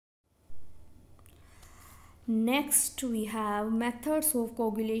Next, we have methods of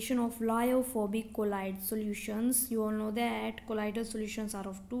coagulation of lyophobic colloid solutions. You all know that colloidal solutions are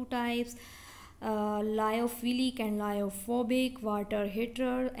of two types, lyophilic and lyophobic, water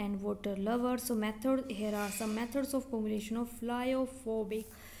hater and water lover. So here are some methods of coagulation of lyophobic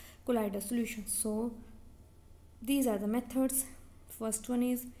colloidal solutions. So these are the methods. First one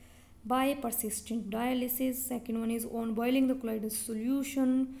is by persistent dialysis. Second one is on boiling the colloidal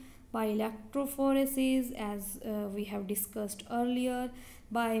solution by electrophoresis, as we have discussed earlier,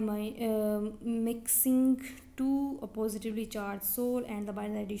 by mixing two positively charged salt and by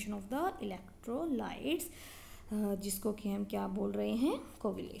the addition of the electrolytes, जिसको कि हम क्या बोल रहे हैं,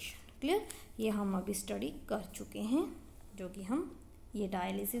 coagulation. Clear? ये हम अभी स्टडी कर चुके हैं, जो कि हम ये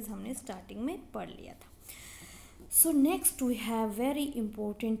डायलिसिस हमने स्टार्टिंग में पढ़ लिया था. So next we have very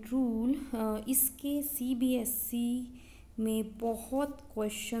important rule. इसके CBSE में बहुत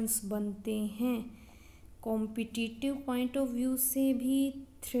क्वेश्चंस बनते हैं, कॉम्पिटिटिव पॉइंट ऑफ व्यू से भी,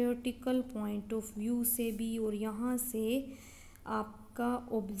 थ्योरेटिकल पॉइंट ऑफ व्यू से भी, और यहाँ से आपका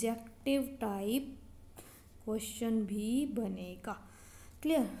ऑब्जेक्टिव टाइप क्वेश्चन भी बनेगा.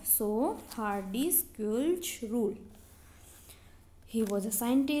 Clear? So हार्डी-स्किल्च rule. He was a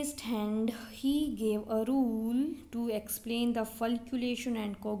scientist and he gave a rule to explain the flocculation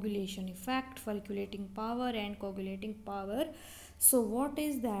and coagulation effect, flocculating power and coagulating power. So what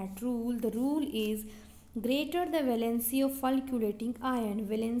is that rule? The rule is greater the valency of flocculating ion.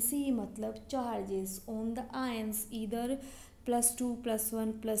 Valency matlab charges on the ions, either +2,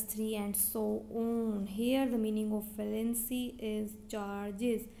 +1, +3 and so on. Here the meaning of valency is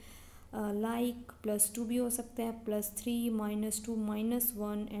charges. Like +2 भी हो सकता है, +3, -2,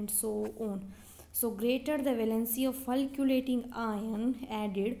 -1 and so on. So greater the valency of फल्क्यूलेटिंग ion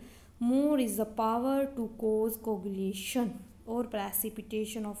added, more is the power to cause coagulation or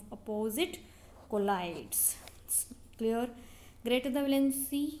precipitation of opposite colloids. Clear? Greater the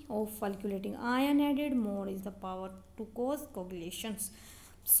valency of fluctuating ion added, more is the power to cause coagulations.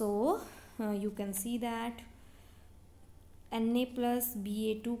 So you can see that Na plus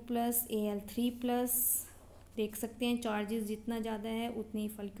Ba2 plus Al3 plus, देख सकते हैं charges जितना ज़्यादा है उतनी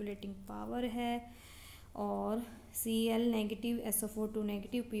फल्कुलेटिंग power है, और Cl negative, SO4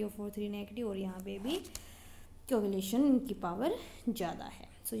 negative, PO4 negative, और यहाँ पे भी कोगुलेशन की पावर ज़्यादा है.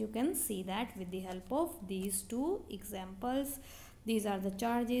 So you can see that with the help of these two examples. These are the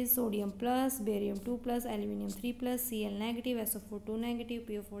charges: sodium plus, barium 2 plus, aluminium 3 plus, Cl negative, SO4 negative,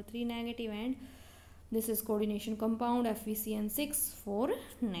 PO4 negative, and this is coordination compound FeCN6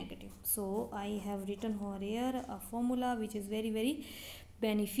 negative. So I have written here a formula which is very very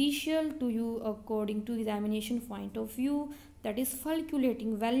beneficial to you according to examination point of view. That is,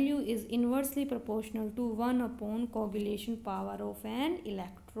 fluctuating value is inversely proportional to 1 upon coagulation power of an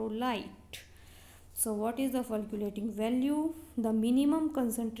electrolyte. So what is the fluctuating value? The minimum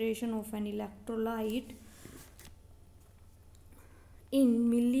concentration of an electrolyte in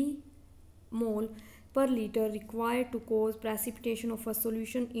millimole per liter required to cause precipitation of a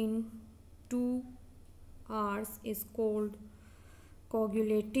solution in 2 hours is called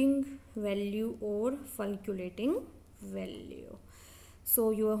coagulating value or fluctuating value.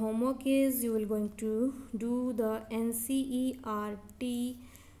 So your homework is, you will going to do the NCERT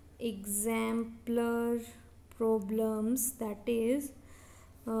exemplar problems, that is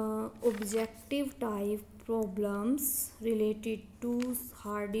objective type problems related to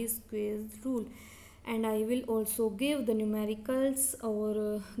Hardy-Squeeze rule, and I will also give the numericals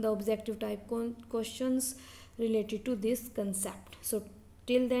or the objective type questions related to this concept. So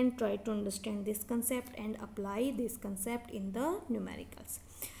till then, try to understand this concept and apply this concept in the numericals.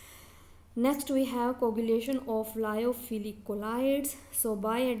 Next we have coagulation of lyophilic colloids. So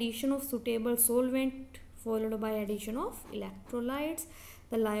by addition of suitable solvent followed by addition of electrolytes,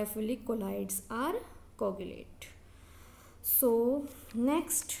 the lyophilic colloids are coagulate. So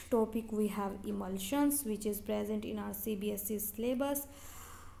next topic we have emulsions, which is present in our CBSE syllabus.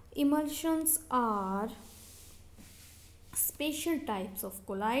 Emulsions are special types of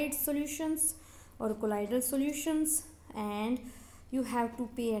colloid solutions or colloidal solutions, and you have to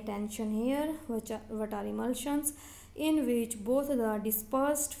pay attention here. What are emulsions? In which both the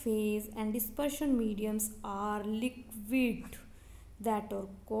dispersed phase and dispersion mediums are liquid, that are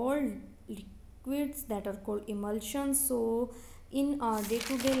called liquids, that are called emulsions. So in our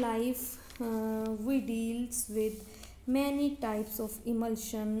day-to-day life we deals with many types of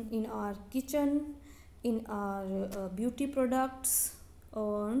emulsion in our kitchen, in our beauty products,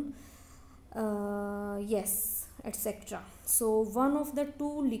 on yes, etc. So one of the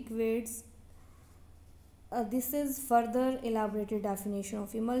two liquids this is further elaborated definition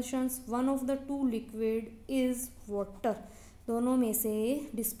of emulsions. One of the two liquid is water. दोनों में से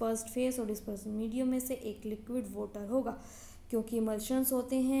dispersed phase और dispersed medium में से एक liquid water होगा, क्योंकि emulsions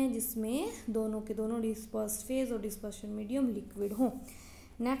होते हैं जिसमें दोनों के दोनों डिस्पर्स्ड फेस और डिस्पर्शन मीडियम लिक्विड हों.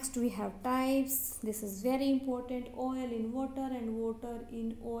 Next we have types. This is very important. Oil in water and water in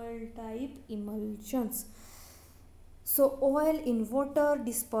oil type emulsions. So oil in water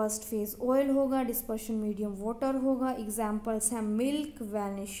dispersed phase oil होगा, dispersion medium water होगा. Examples हैं milk,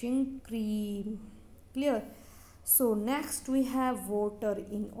 vanishing cream. Clear? So next we have water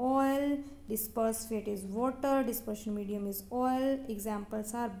in oil, dispersed fat is water, dispersion medium is oil.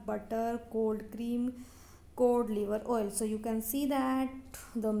 Examples are butter, cold cream, cold liver oil. So you can see that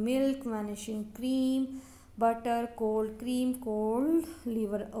the milk, vanishing cream, butter, cold cream, cold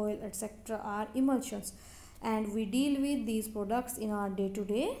liver oil, etc. are emulsions, and we deal with these products in our day to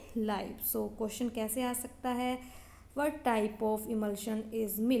day life. So question कैसे आ सकता है? What type of emulsion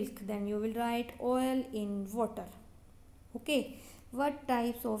is milk? Then you will write oil in water. Okay. What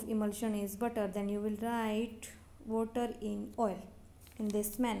types of emulsion is butter? Then you will write water in oil in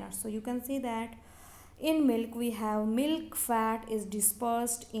this manner. So you can see that in milk we have milk fat is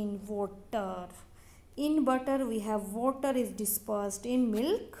dispersed in water. In butter we have water is dispersed in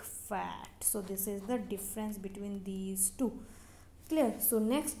milk fat. So this is the difference between these two. Clear? So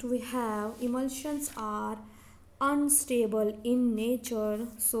next we have emulsions are unstable in nature.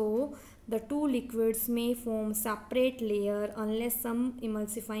 So the two liquids may form separate layer unless some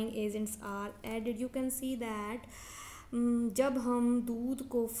emulsifying agents are added. You can see that जब हम दूध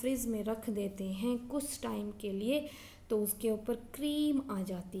को fridge में रख देते हैं कुछ time के लिए तो उसके ऊपर क्रीम आ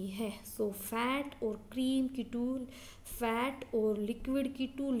जाती है. सो फैट और क्रीम की फैट और लिक्विड की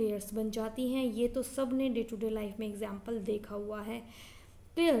टू लेयर्स बन जाती हैं. ये तो सब ने डे टू डे लाइफ में एग्जांपल देखा हुआ है.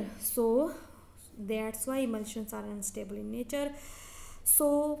 Clear? So that's why emulsions are unstable in nature. So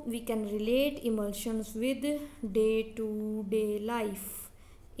we can relate emulsions with day to day life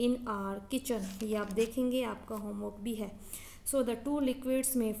in our kitchen. ये आप देखेंगे, आपका होमवर्क भी है. So the two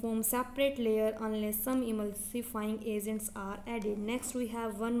liquids may form separate layer unless some emulsifying agents are added. Next we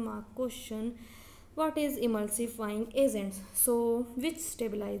have one mark question. What is emulsifying agents? So which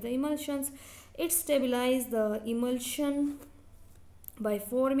stabilize the emulsions? It stabilize the emulsion by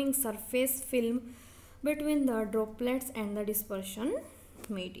forming surface film between the droplets and the dispersion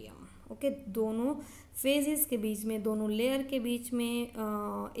medium. Okay, दोनों phases के बीच में, दोनों layer के बीच में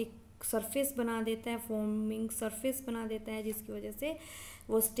एक surface बना देता है, फॉर्मिंग सरफेस बना देता है, जिसकी वजह से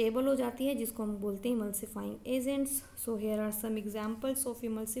वो स्टेबल हो जाती है, जिसको हम बोलते हैं emulsifying agents. So here are some examples of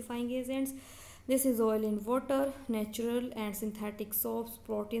emulsifying agents. This is oil in water, natural and synthetic soaps,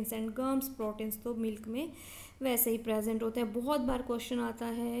 proteins and gums. Proteins तो मिल्क में वैसे ही प्रेजेंट होते हैं. बहुत बार क्वेश्चन आता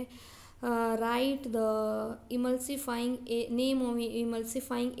है write the emulsifying name of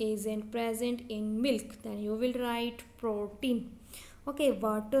emulsifying agent present in milk. Then you will write protein. Okay,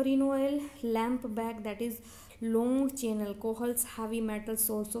 water in oil, lamp black, that is long chain alcohols, heavy metals,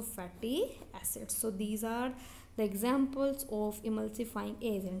 source of fatty acids. So these are the examples of emulsifying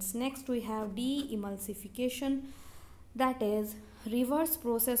agents. Next we have de-emulsification, that is reverse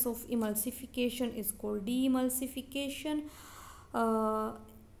process of emulsification is called de-emulsification.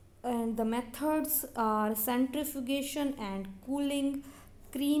 And the methods are centrifugation and cooling.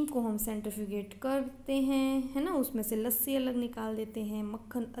 Cream को हम सेंट्रीफ्यूगेट करते हैं, है ना, उसमें से लस्सी अलग निकाल देते हैं,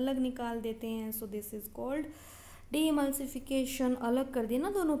 मक्खन अलग निकाल देते हैं. So this is called D-emulsification. अलग कर दिया ना,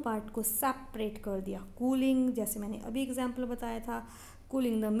 दोनों पार्ट को सेपरेट कर दिया. कूलिंग, जैसे मैंने अभी एग्जांपल बताया था,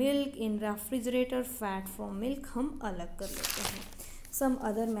 cooling the milk in refrigerator, fat from milk हम अलग कर लेते हैं. सम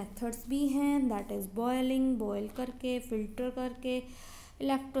अदर मेथड्स भी हैं, दैट इज़ बॉयलिंग, बॉयल करके, फिल्टर करके,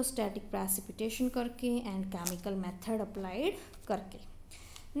 इलेक्ट्रोस्टैटिक प्रेसिपिटेशन करके, एंड केमिकल मेथड अप्लाइड करके.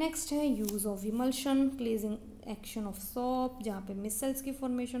 नेक्स्ट है use of emulsion, cleansing action of soap, जहाँ पे मिसल्स की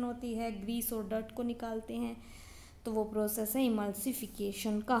फॉर्मेशन होती है, ग्रीस और डर्ट को निकालते हैं, तो वो प्रोसेस है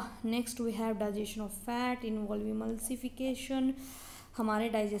इमल्सिफिकेशन का. Next we have digestion of fat involve emulsification हमारे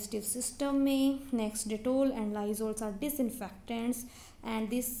डाइजेस्टिव सिस्टम में. Next Dettol and लाइजोल्स are disinfectants,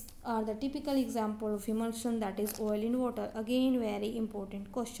 and these are the typical example of emulsion, that is oil in water. Again very important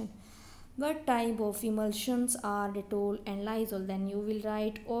question. What type of emulsions are Dettol and Lysol? Then you will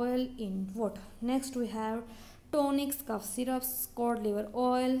write oil in water. Next we have tonics, cough syrups, cod liver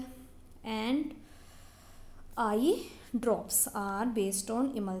oil and eye drops are based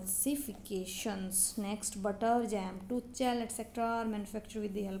on emulsifications. Next butter, jam, tooth gel, etc. are manufactured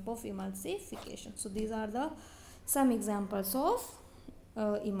with the help of emulsification. So these are the some examples of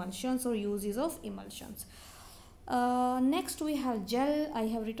emulsions or uses of emulsions. Next we have gel. I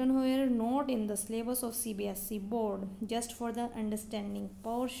have written here note in the syllabus of CBSE board just for the understanding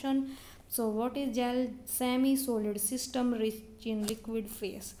portion. So what is gel? Semi-solid system rich in liquid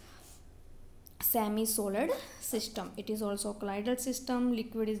phase. Semi-solid system. It is also colloidal system.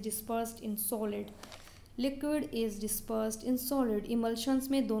 Liquid is dispersed in solid. Liquid is dispersed in solid. Emulsions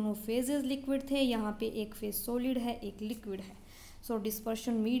में दोनों phases liquid थे, यहाँ पे एक phase solid है एक liquid है. सो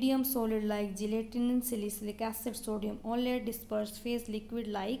dispersion medium solid like gelatin, salicylic acid, sodium owlet. Disperse phase liquid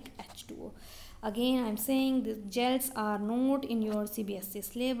like H2O. Again I am saying the gels are not in your CBSE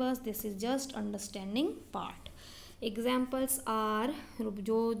syllabus. This is just understanding part. Examples are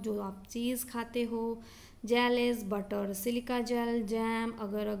जो आप चीज़ खाते हो, jail is butter, silica gel, jam,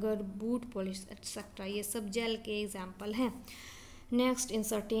 अगर अगर, boot polish etcetera. ये सब jail के example हैं. Next, in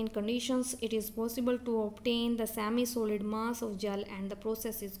certain conditions it is possible to obtain the semi solid mass of jail and the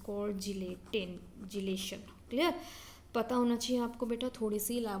process is called जिलेशन. Clear? पता होना चाहिए आपको बेटा, थोड़ी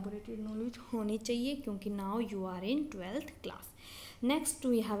सी इलैबोरेटेड नॉलेज होनी चाहिए क्योंकि now you are in 12th class. Next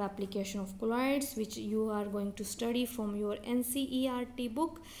we have application of colloids which you are going to study from your NCERT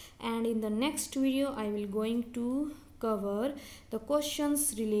book, and in the next video I will going to cover the questions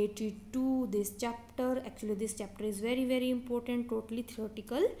related to this chapter. Actually this chapter is very important, totally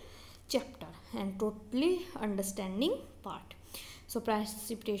theoretical chapter and totally understanding part. So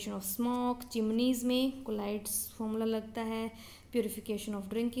precipitation of smoke, chimneys में colloids formula लगता है, purification of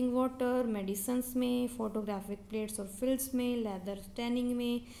drinking water, medicines में, photographic plates और fields में, leather tanning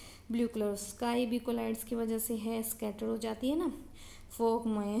में, blue colour sky भी collides की वजह से है, स्कैटर हो जाती है ना, फोक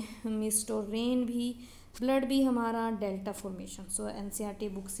में, मिस्ट और रेन भी, ब्लड भी हमारा डेल्टा फॉर्मेशन. सो NCERT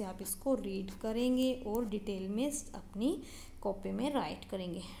बुक से आप इसको रीड करेंगे और डिटेल में अपनी कॉपी में राइट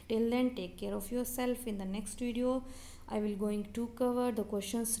करेंगे. Till then take care of your self. In the next video I will going to cover the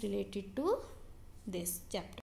questions related to this chapter.